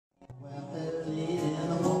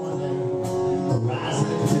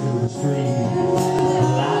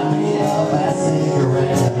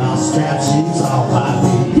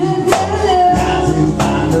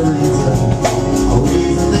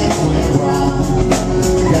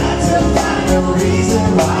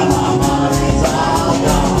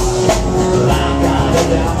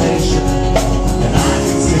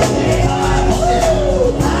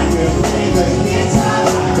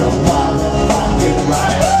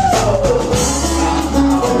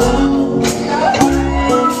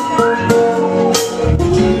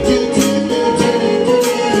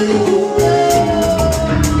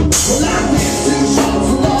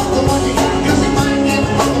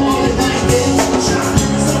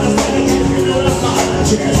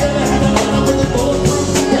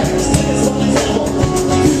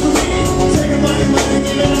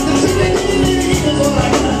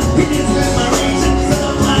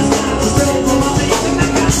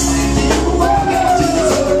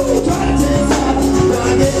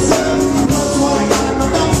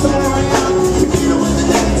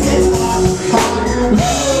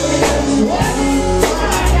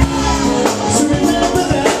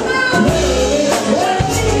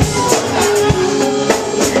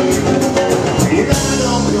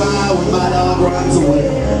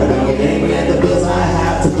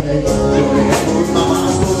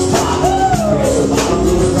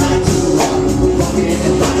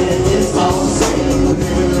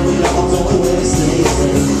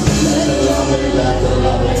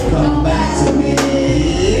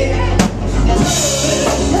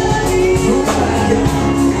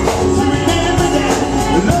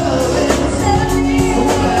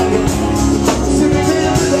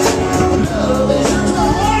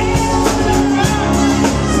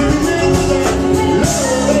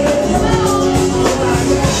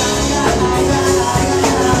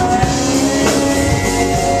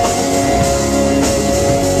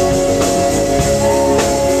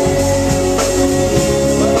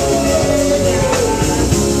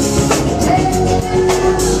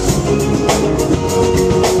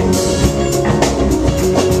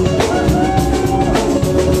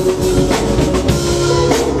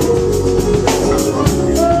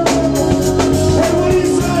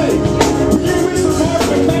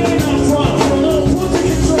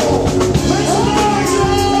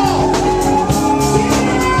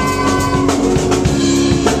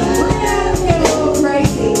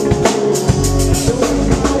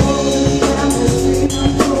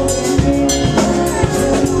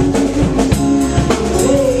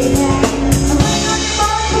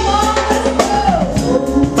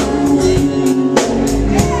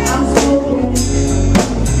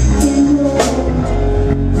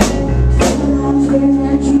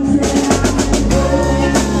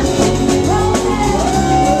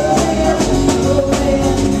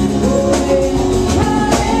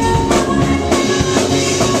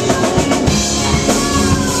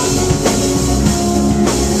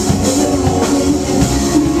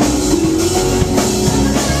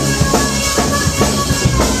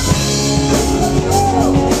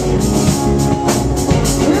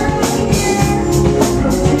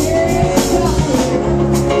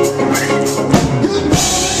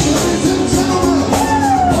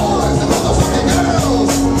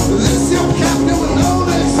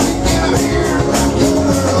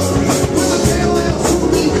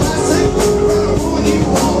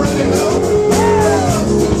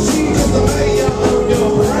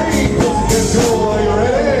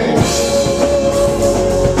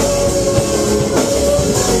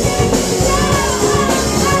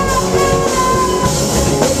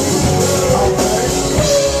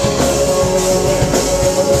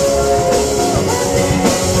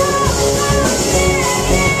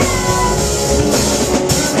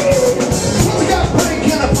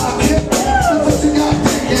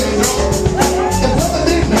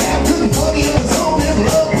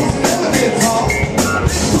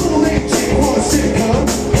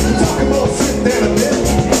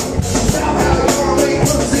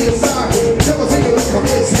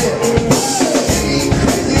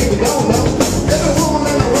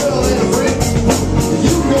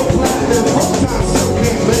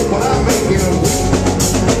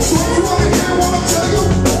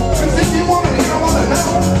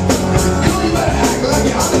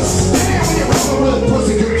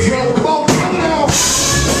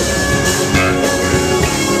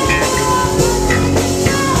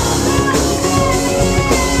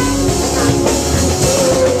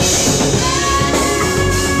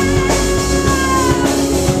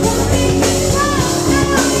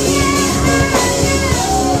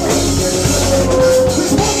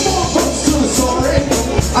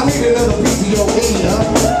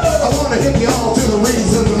I wanna hit you all to the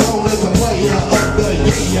reason known as the player of the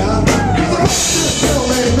year. Cause I'm just still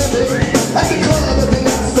man living at the club at the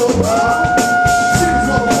next door bar. She's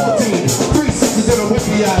on 14, 3 6s in a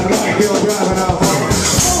whippy out right girl driving out home.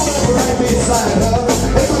 All right beside her,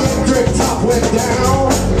 the electric top went down.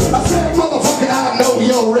 I said, motherfucker, I know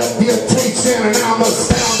your reputation and I'm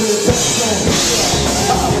astounded. That's so here.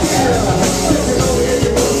 Oh yeah, did you know here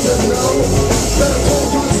you want to know? Better pull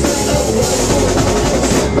my stick up right for the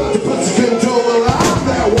about to put the controller on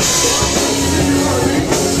that way. You heard me?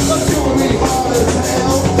 Let's do me hard as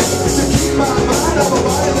hell. To keep my mind on a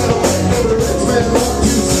body that'll make every rich man love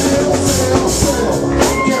to sell.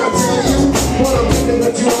 Can I tell you what I'm thinking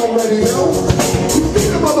that you already know? You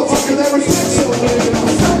need a motherfucker that respects your nigga.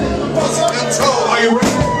 What's up, control? Are you ready?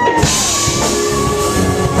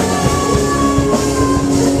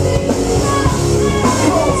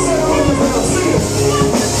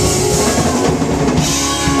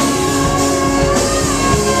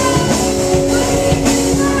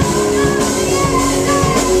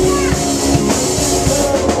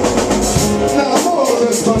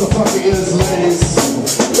 Motherfucker is ladies.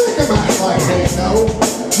 Make them act like they know.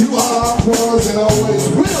 You are, was, and always